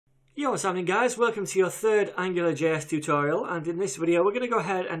Yo, what's happening guys? Welcome to your third AngularJS tutorial, and in this video we're going to go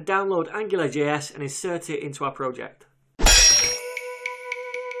ahead and download AngularJS and insert it into our project.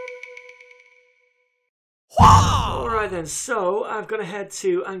 Alright then, so I've gone ahead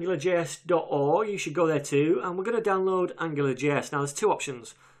to angularjs.org, you should go there too, and we're going to download AngularJS. Now there's two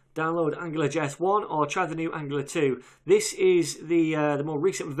options. Download AngularJS 1 or try the new Angular 2. This is the more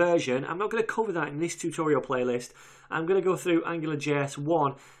recent version. I'm not going to cover that in this tutorial playlist. I'm going to go through AngularJS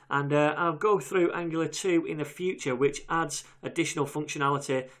 1 and I'll go through Angular 2 in the future, which adds additional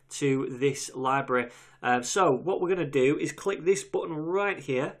functionality to this library. So what we're going to do is click this button right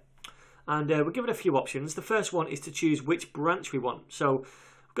here, and we're given a few options. The first one is to choose which branch we want. So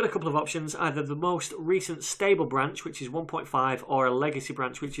we've got a couple of options, either the most recent stable branch, which is 1.5, or a legacy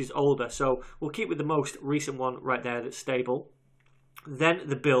branch, which is older. So we'll keep with the most recent one right there that's stable. Then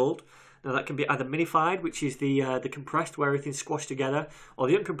the build. Now that can be either minified, which is the compressed where everything's squashed together, or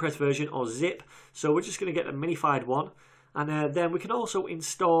the uncompressed version, or zip. So we're just going to get the minified one. And then we can also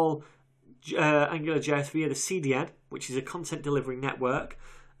install AngularJS via the CDN, which is a content delivery network.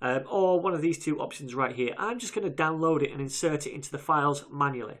 Or one of these two options right here. I'm just going to download it and insert it into the files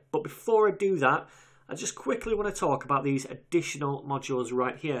manually. But before I do that, I just quickly want to talk about these additional modules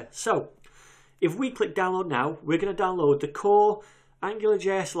right here. So if we click download now, we're going to download the core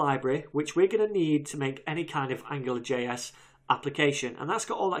AngularJS library, which we're going to need to make any kind of AngularJS application. And that's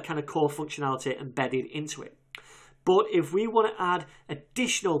got all that kind of core functionality embedded into it. But if we want to add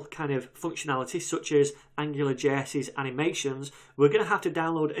additional kind of functionality, such as AngularJS's animations, we're going to have to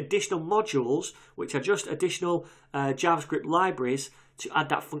download additional modules, which are just additional JavaScript libraries to add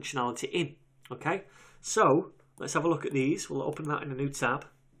that functionality in. Okay, so let's have a look at these. We'll open that in a new tab.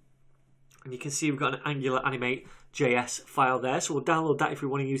 And you can see we've got an Angular animate.js file there. So we'll download that if we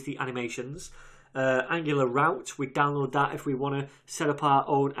want to use the animations. Angular route, we download that if we want to set up our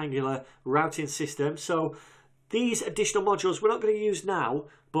own Angular routing system. So these additional modules we're not going to use now,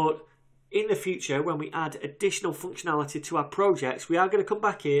 but in the future when we add additional functionality to our projects, we are going to come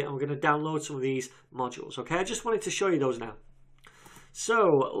back here and we're going to download some of these modules. Okay, I just wanted to show you those now.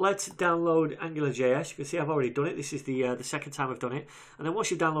 So let's download AngularJS. You can see I've already done it. This is the second time I've done it. And then once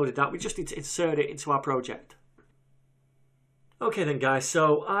you've downloaded that, we just need to insert it into our project. Okay then guys,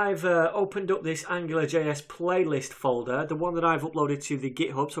 so I've opened up this AngularJS playlist folder, the one that I've uploaded to the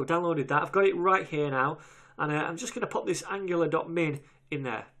GitHub. So I've downloaded that. I've got it right here now. And I'm just going to pop this angular.min in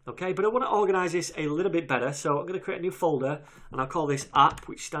there, okay? But I want to organize this a little bit better, so I'm going to create a new folder, and I'll call this app,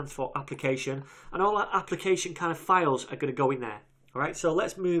 which stands for application, and all our application kind of files are going to go in there, all right? So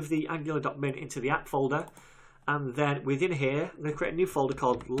let's move the angular.min into the app folder, and then within here, I'm going to create a new folder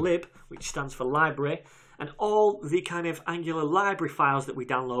called lib, which stands for library, and all the kind of Angular library files that we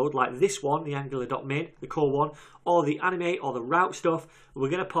download, like this one, the angular.min, the core one, or the animate or the route stuff, we're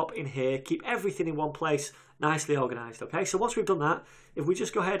going to pop in here, keep everything in one place, nicely organized. Okay, so once we've done that, if we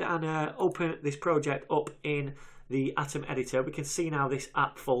just go ahead and open this project up in the Atom editor, we can see now this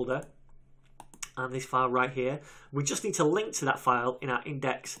app folder and this file right here. We just need to link to that file in our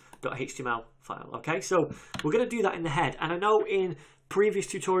index.html file. Okay, so we're going to do that in the head. And I know in previous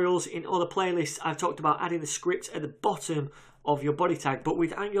tutorials in other playlists I've talked about adding the script at the bottom of your body tag, but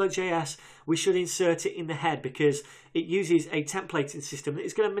with AngularJS we should insert it in the head because it uses a templating system that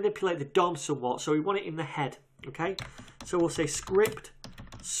is going to manipulate the DOM somewhat, so we want it in the head. Okay, so we'll say script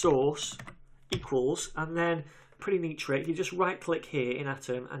source equals, and then pretty neat trick, you just right click here in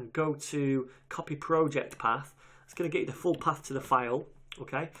Atom and go to copy project path. It's going to get you the full path to the file.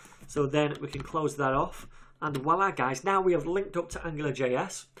 Okay, so then we can close that off. And voila guys, now we have linked up to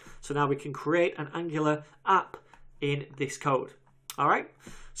AngularJS. So now we can create an Angular app in this code. Alright,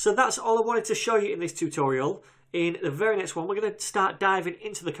 so that's all I wanted to show you in this tutorial. In the very next one, we're going to start diving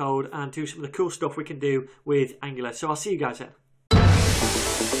into the code and do some of the cool stuff we can do with Angular. So I'll see you guys there.